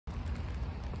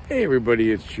Hey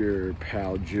everybody, it's your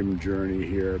pal Jim Journey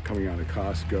here, coming out of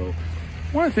Costco.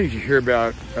 One of the things you hear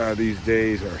about these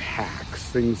days are hacks,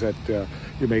 things that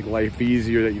you make life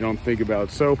easier that you don't think about.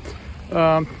 So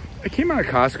I came out of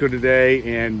Costco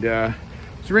today and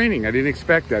it's raining. I didn't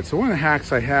expect that. So one of the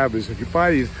hacks I have is if you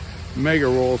buy these mega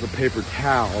rolls of paper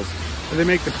towels, they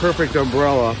make the perfect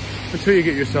umbrella until you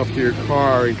get yourself to your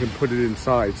car and can put it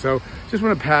inside. So just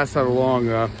want to pass that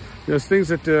along. There's things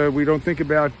that we don't think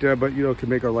about, but can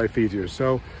make our life easier.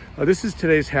 So this is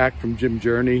today's hack from Jim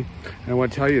Journey. And I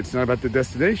want to tell you, it's not about the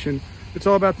destination, it's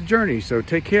all about the journey. So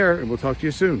take care and we'll talk to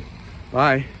you soon.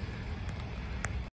 Bye.